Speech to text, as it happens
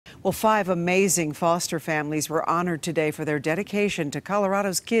Well, 5 amazing foster families were honored today for their dedication to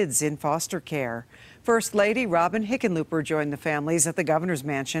Colorado's kids in foster care. First Lady Robin Hickenlooper joined the families at the governor's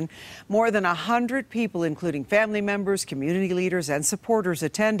mansion. More than 100 people, including family members, community leaders, and supporters,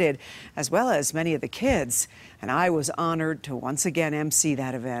 attended, as well as many of the kids. And I was honored to once again MC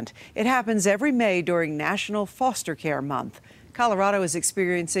that event. It happens every May during National Foster Care Month. Colorado is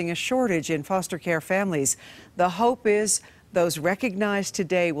experiencing a shortage in foster care families. The hope is those recognized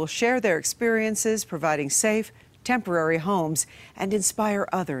today will share their experiences providing safe, temporary homes and inspire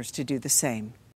others to do the same.